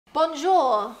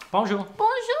Bonjour. Bonjour.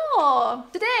 Bonjour.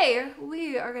 Today,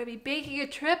 we are going to be baking a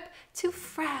trip to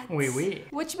France. Oui, oui.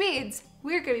 Which means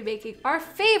we're going to be making our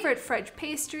favorite French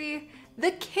pastry,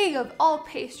 the king of all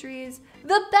pastries,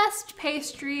 the best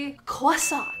pastry,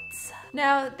 croissants.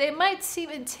 Now, they might seem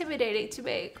intimidating to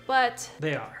make, but...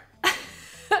 They are.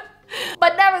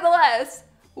 But nevertheless,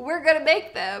 we're going to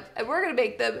make them, and we're going to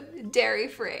make them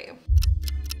dairy-free.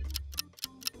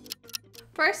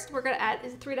 First, we're going to add,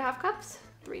 is it 3.5 cups?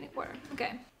 3 1/4.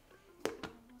 Okay.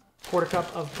 1/4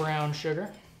 cup of brown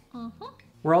sugar.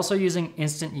 We're also using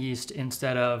instant yeast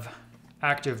instead of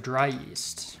active dry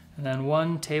yeast. And then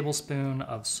 1 tablespoon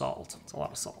of salt. It's a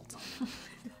lot of salt.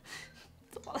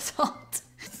 It's a lot of salt.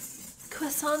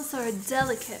 Croissants are a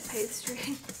delicate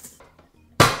pastry.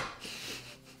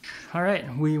 All right,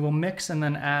 we will mix and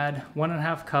then add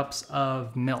 1.5 cups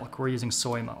of milk. We're using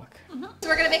soy milk. So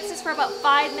we're gonna mix this for about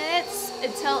 5 minutes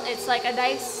until it's like a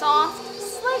nice soft,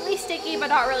 slightly sticky, but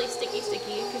not really sticky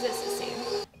because it's the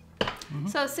same.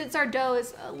 So since our dough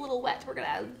is a little wet, we're gonna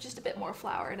add just a bit more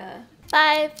flour to...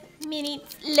 5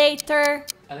 minutes later.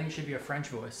 I think it should be a French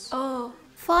voice. Oh,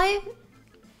 5?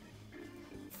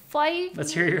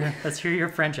 Let's hear your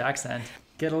French accent.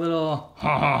 Get a little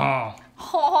ha ha ha.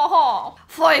 Ho ho ho.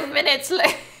 5 minutes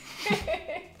later.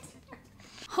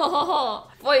 Ho ho ho.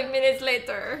 5 minutes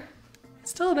later.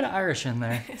 Still a bit of Irish in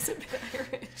there. It's a bit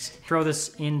Irish. Throw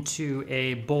this into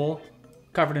a bowl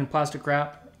covered in plastic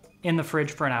wrap in the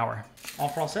fridge for an hour. En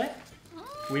français?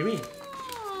 Oui, oui.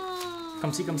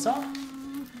 Comme ci, comme ça?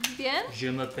 Bien? Je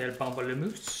m'appelle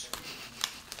Pamplemousse.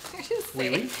 You're just Oui,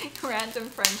 saying oui. random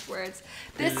French words.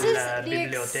 This La is the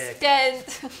bibliothèque.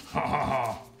 extent. Ha ha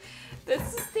ha.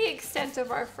 This is the extent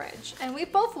of our French. And we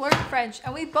both learned French,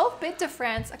 and we've both been to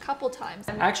France a couple times.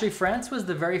 Actually, France was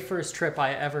the very first trip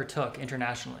I ever took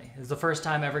internationally. It was the first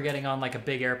time ever getting on like a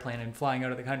big airplane and flying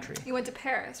out of the country. You went to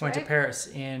Paris, Went right? to Paris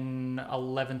in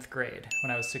 11th grade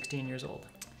when I was 16 years old.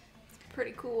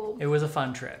 Pretty cool. It was a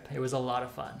fun trip. It was a lot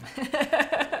of fun.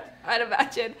 I'd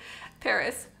imagine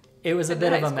Paris. It was a In bit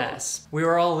high of a school. mess. We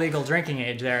were all legal drinking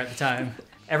age there at the time.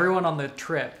 Everyone on the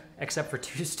trip, except for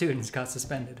 2 students, got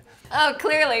suspended. Oh,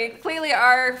 clearly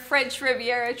our French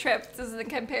Riviera trip doesn't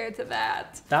compare to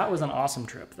that. That was an awesome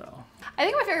trip though. I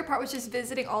think my favorite part was just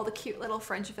visiting all the cute little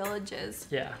French villages.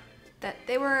 Yeah. That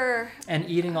they were, And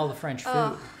eating all the French food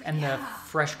Oh, and the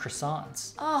fresh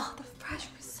croissants. oh, the fresh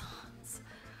croissants.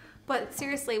 But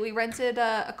seriously, we rented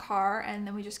a car and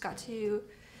then we just got to,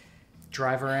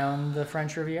 Drive around the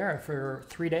French Riviera for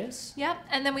 3 days. yep.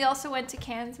 And then we also went to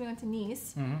Cannes, we went to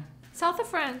Nice. South of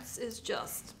France is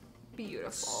just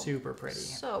beautiful. Super pretty.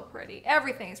 So pretty.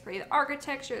 Everything is pretty. The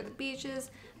architecture, the beaches,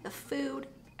 the food,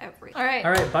 everything. All right.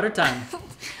 All right, butter time.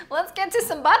 Let's get to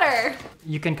some butter.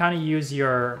 You can kind of use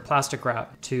your plastic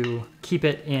wrap to keep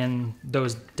it in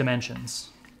those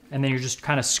dimensions. And then you're just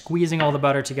kind of squeezing all the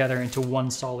butter together into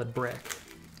one solid brick.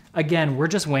 Again, we're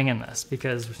just winging this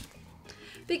because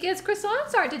Because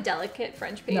croissants aren't a delicate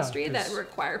French pastry that 'cause-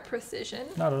 require precision.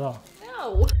 not at all.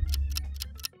 No.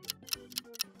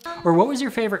 Or what was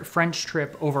your favorite French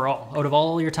trip overall? Out of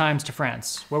all your times to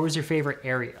France, what was your favorite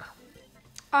area?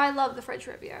 I love the French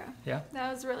Riviera. Yeah?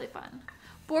 That was really fun.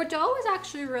 Bordeaux was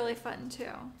actually really fun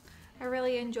too. I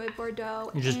really enjoyed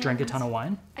Bordeaux. You just drank a ton of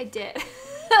wine? I did.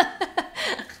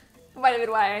 Might have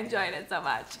been why I enjoyed it so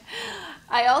much.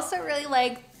 I also really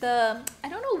liked the, I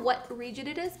don't know what region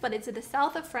it is, but it's in the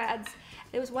south of France.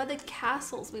 It was one of the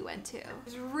castles we went to. It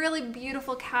was a really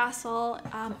beautiful castle.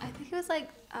 I think it was like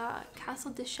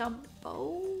Castle de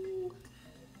Chambeau.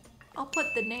 I'll put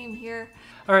the name here.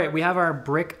 All right, we have our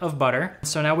brick of butter.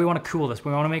 So now we want to cool this.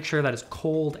 We want to make sure that it's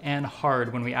cold and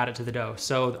hard when we add it to the dough.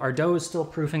 So our dough is still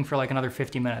proofing for like another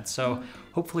 50 minutes. So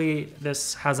hopefully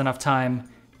this has enough time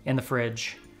in the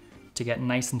fridge to get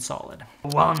nice and solid.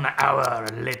 1 hour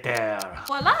later.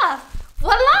 Voila!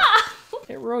 Voila!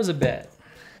 It rose a bit.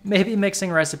 Maybe mixing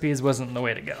recipes wasn't the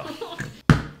way to go.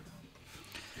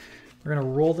 We're gonna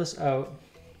roll this out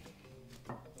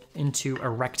into a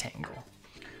rectangle.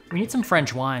 We need some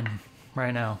French wine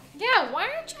right now. Yeah, why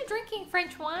aren't you drinking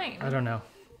French wine? I don't know.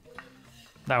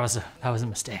 That was a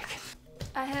mistake.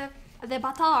 I have the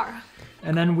bâtard.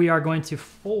 And then we are going to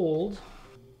fold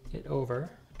it over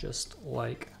just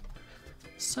like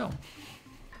so.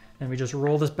 And we just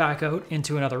roll this back out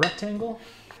into another rectangle.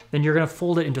 Then you're gonna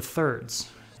fold it into thirds.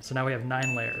 So now we have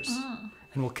 9 layers.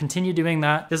 And we'll continue doing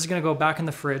that. This is gonna go back in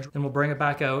the fridge, then we'll bring it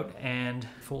back out and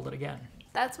fold it again.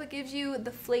 That's what gives you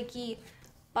the flaky,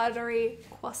 buttery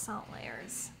croissant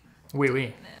layers. Oui,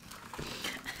 oui.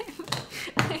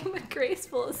 I'm a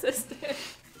graceful assistant.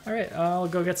 All right, I'll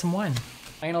go get some wine.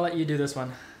 I'm gonna let you do this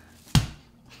one.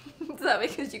 So that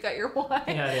because you got your wine.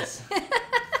 Yeah, it is.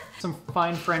 Some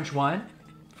fine French wine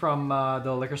from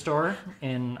the liquor store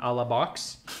in a la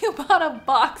box. You bought a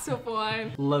box of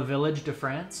wine. Le Village de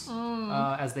France,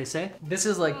 as they say. This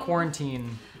is like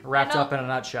quarantine wrapped up in a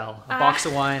nutshell. A box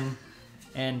of wine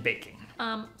and baking.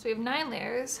 So we have 9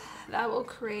 layers. That will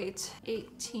create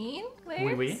 18 layers.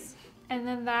 Oui, oui. And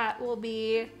then that will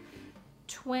be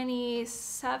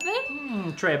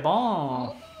 27. Très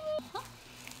bon.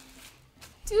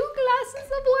 2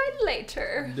 glasses of wine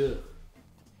later. Duh.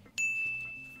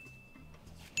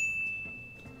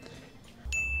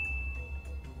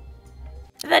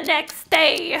 The next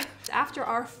day. After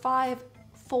our 5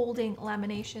 folding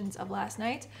laminations of last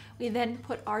night, we then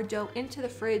put our dough into the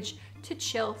fridge to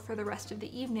chill for the rest of the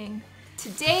evening.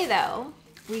 Today though,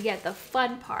 we get the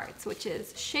fun parts, which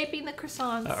is shaping the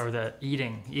croissants. Or the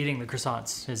eating the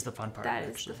croissants is the fun part. That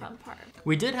is the fun part.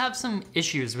 We did have some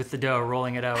issues with the dough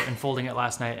rolling it out and folding it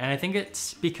last night, and I think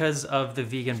it's because of the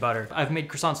vegan butter. I've made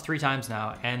croissants 3 times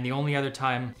now, and the only other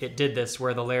time it did this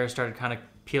where the layers started kind of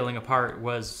peeling apart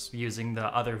was using the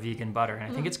other vegan butter,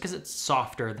 and I think it's because it's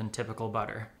softer than typical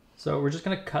butter. So we're just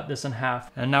gonna cut this in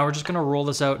half, and now we're just gonna roll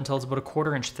this out until it's about a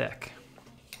 1/4 inch thick.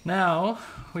 Now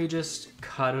we just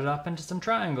cut it up into some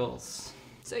triangles.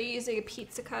 So you're using a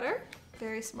pizza cutter,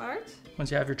 very smart.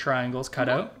 Once you have your triangles cut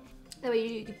out, That way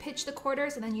you pitch the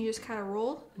quarters and then you just kind of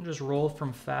roll. and just roll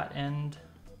from fat end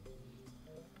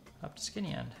up to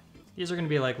skinny end. These are gonna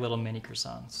be like little mini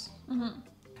croissants.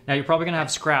 Now you're probably gonna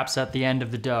have scraps at the end of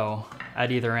the dough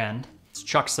at either end. Let's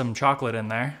chuck some chocolate in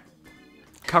there.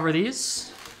 Cover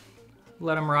these,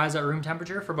 let them rise at room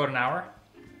temperature for about an hour.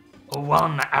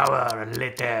 1 hour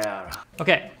later.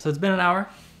 Okay, so it's been an hour.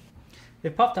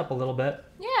 They've puffed up a little bit.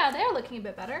 Yeah, they're looking a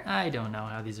bit better. I don't know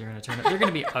how these are gonna turn out. They're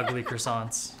gonna be ugly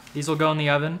croissants. These will go in the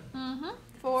oven.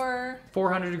 For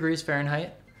 400 degrees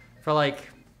Fahrenheit for like,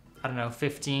 I don't know,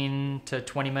 15 to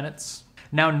 20 minutes.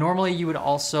 Now, normally you would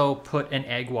also put an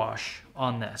egg wash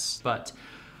on this, but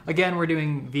again, we're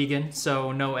doing vegan,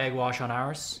 so no egg wash on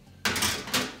ours.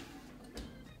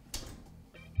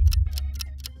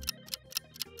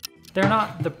 They're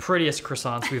not the prettiest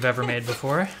croissants we've ever made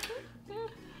before.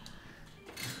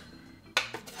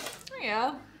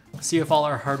 yeah. See if all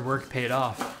our hard work paid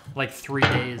off. Like 3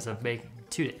 days of baking,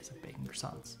 2 days of baking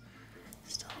croissants.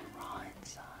 Still raw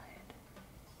inside.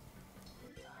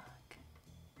 Fuck.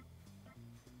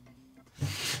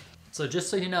 So just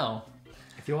so you know,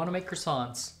 if you want to make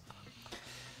croissants,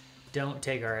 don't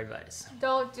take our advice.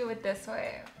 Don't do it this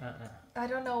way. I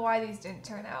don't know why these didn't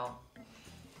turn out.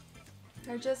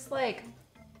 They're just like,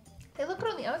 they look good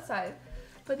on the outside,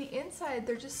 but the inside,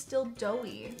 they're just still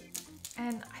doughy.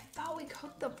 And I thought we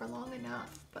cooked them for long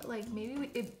enough, but like maybe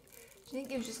do you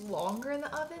think it was just longer in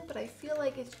the oven? But I feel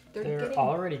like they're getting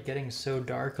already getting so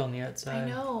dark on the outside. I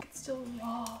know, it's still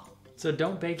raw. So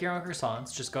don't bake your own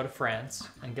croissants, just go to France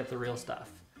and get the real stuff,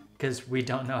 because we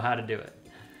don't know how to do it.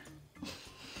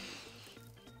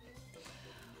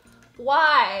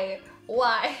 Why?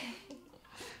 Why?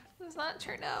 Does not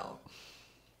turn out.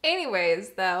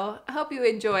 Anyways, though, I hope you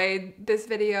enjoyed this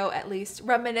video, at least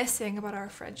reminiscing about our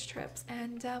French trips.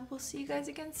 And we'll see you guys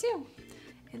again soon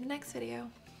in the next video.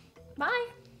 Bye.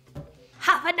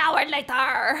 Half an hour later.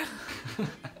 I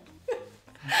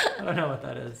don't know what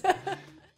that is.